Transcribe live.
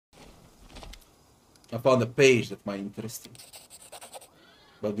I found a page that might interest you.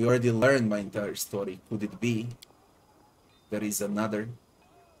 But we already learned my entire story. Could it be there is another?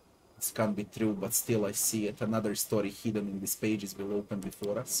 This can't be true, but still I see it. Another story hidden in these pages will open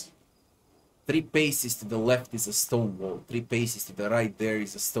before us. 3 paces to the left is a stone wall. 3 paces to the right there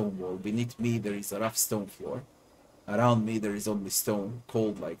is a stone wall. Beneath me there is a rough stone floor. Around me there is only stone,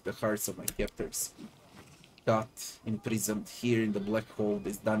 cold like the hearts of my captors. Caught, imprisoned here in the black hole,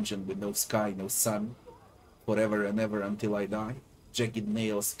 this dungeon with no sky, no sun. Forever and ever until I die. Jagged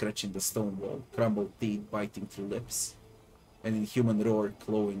nails scratching the stone wall, crumbled teeth biting through lips. An inhuman roar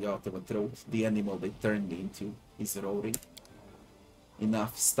clawing out of a throat. The animal they turned me into is roaring.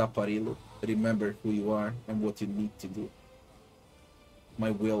 Enough, stop Areelu. Remember who you are and what you need to do.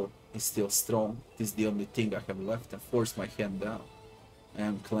 My will is still strong. It is the only thing I have left. I force my hand down. I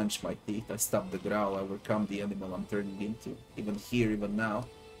unclench my teeth. I stop the growl. I overcome the animal I'm turning into. Even here, even now,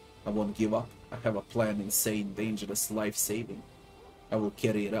 I won't give up. I have a plan, insane, dangerous, life-saving. I will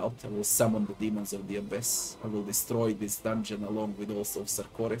carry it out. I will summon the demons of the abyss. I will destroy this dungeon along with also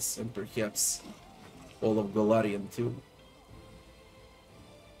Sarkores and perhaps all of Golarion too.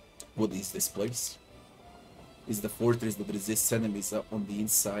 What is this place? Is the fortress that resists enemies on the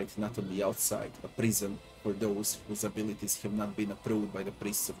inside, not on the outside. A prison for those whose abilities have not been approved by the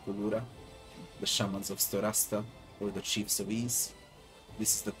priests of Kulura, the shamans of Storasta, or the chiefs of Ease.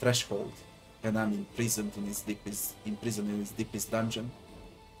 This is the threshold, and I'm imprisoned in his deepest dungeon.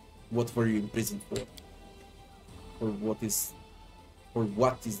 What were you imprisoned for? Or what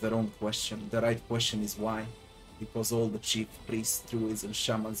is the wrong question? The right question is why. Because all the chief priests, druids, and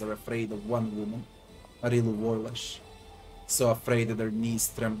shamans are afraid of one woman, Areelu Vorlesh. So afraid that their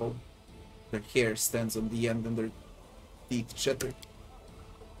knees tremble, their hair stands on the end, and their teeth chatter.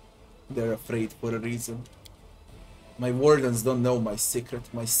 They're afraid for a reason. My wardens don't know my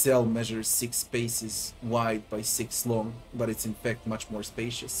secret. My cell measures 6 paces wide by 6 long, but it's in fact much more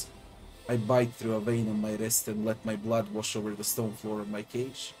spacious. I bite through a vein on my wrist and let my blood wash over the stone floor of my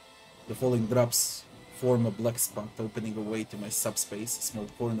cage. The falling drops form a black spot, opening a way to my subspace, a small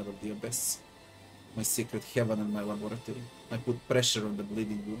corner of the abyss. My secret heaven and my laboratory. I put pressure on the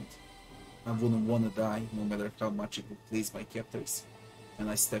bleeding wound. I wouldn't want to die, no matter how much it would please my captors. And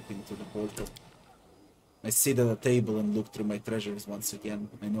I step into the portal. I sit at a table and look through my treasures once again.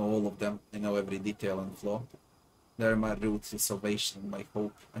 I know all of them. I know every detail and flaw. They are my route to salvation and my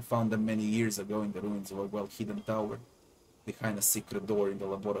hope. I found them many years ago in the ruins of a well-hidden tower, behind a secret door in the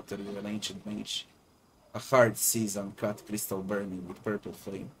laboratory of an ancient mage. A heart sees uncut crystal burning with purple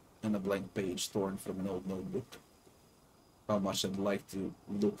flame, and a blank page torn from an old notebook. How much I'd like to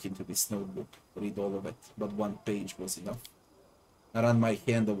look into this notebook, read all of it, but one page was enough. I run my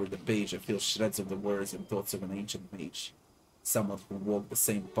hand over the page. I feel shreds of the words and thoughts of an ancient mage, someone who walked the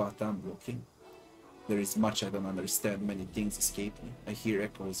same path I'm walking. There is much I don't understand, many things escape me. I hear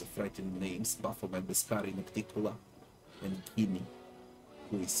echoes of frightening names, Baphomet, Beskari, Nocticula, and Kini.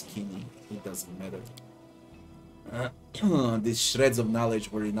 Who is Kini? It doesn't matter. These shreds of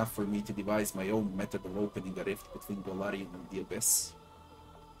knowledge were enough for me to devise my own method of opening a rift between Golarion and the Abyss.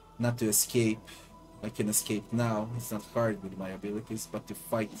 Not to escape. I can escape now, it's not hard with my abilities, but to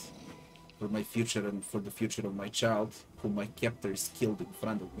fight for my future and for the future of my child, whom my captors killed in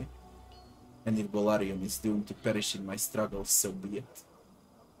front of me. And if Golarion is doomed to perish in my struggles, so be it.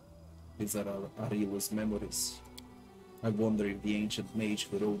 These are Areelu's memories. I wonder if the ancient mage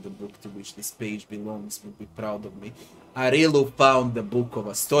who wrote the book to which this page belongs would be proud of me. Areelu found the book of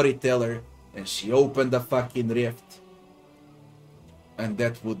a storyteller, and she opened the fucking rift. And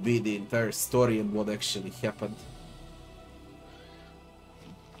that would be the entire story and what actually happened.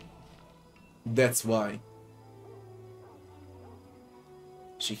 That's why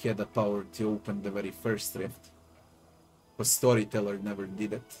she had the power to open the very first rift. The storyteller never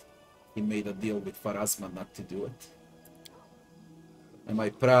did it. He made a deal with Pharasma not to do it. Am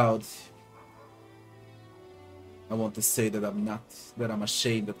I proud? I want to say that I'm not. That I'm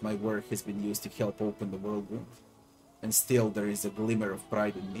ashamed that my work has been used to help open the Worldwound. And still there is a glimmer of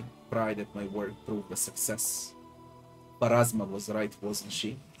pride in me. Pride that my work proved a success. Pharasma was right, wasn't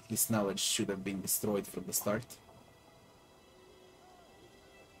she? This knowledge should have been destroyed from the start.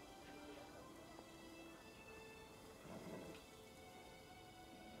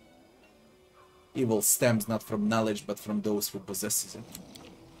 Evil stems not from knowledge, but from those who possesses it.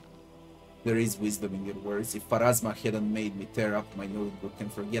 There is wisdom in your words. If Pharasma hadn't made me tear up my notebook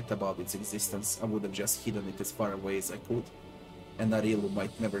and forget about its existence, I would have just hidden it as far away as I could, and Areelu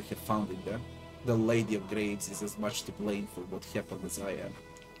might never have found it there. The Lady of Graves is as much to blame for what happened as I am.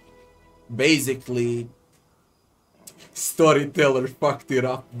 Basically, storyteller fucked it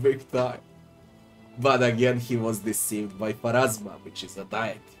up big time. But again, he was deceived by Pharasma, which is a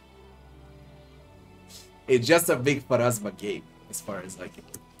diet. It's just a big Pharasma game, as far as I can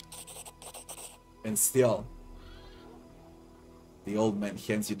do. And still, the old man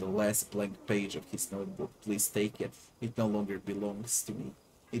hands you the last blank page of his notebook. Please take it. It no longer belongs to me.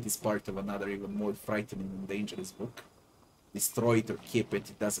 It is part of another even more frightening and dangerous book. Destroy it or keep it.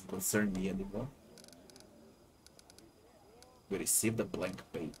 It doesn't concern me anymore. We received a blank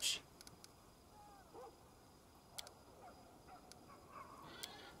page.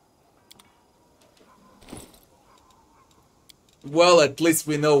 Well, at least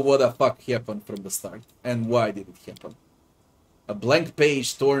we know what the fuck happened from the start. And why did it happen. A blank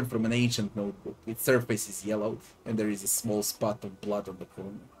page torn from an ancient notebook. Its surface is yellowed, and there is a small spot of blood on the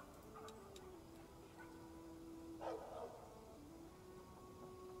corner.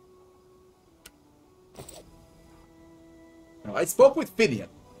 Now, I spoke with Finian,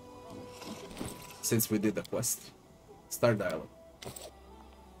 since we did the quest. Start dialogue.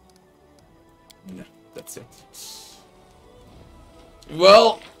 Yeah, that's it.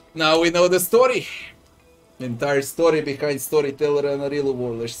 Well, now we know the story. The entire story behind Storyteller and Areelu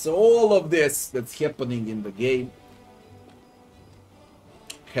Vorlesh. So all of this that's happening in the game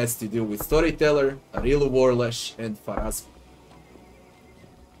has to do with Storyteller, Areelu Vorlesh, and Pharasma.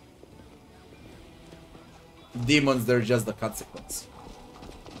 Demons, they're just the consequence.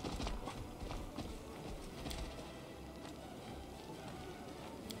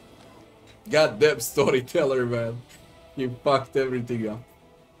 Goddamn Storyteller, man. You fucked everything up.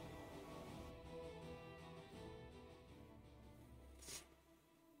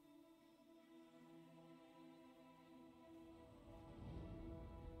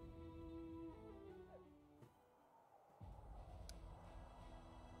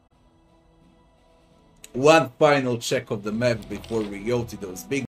 One final check of the map before we go to those big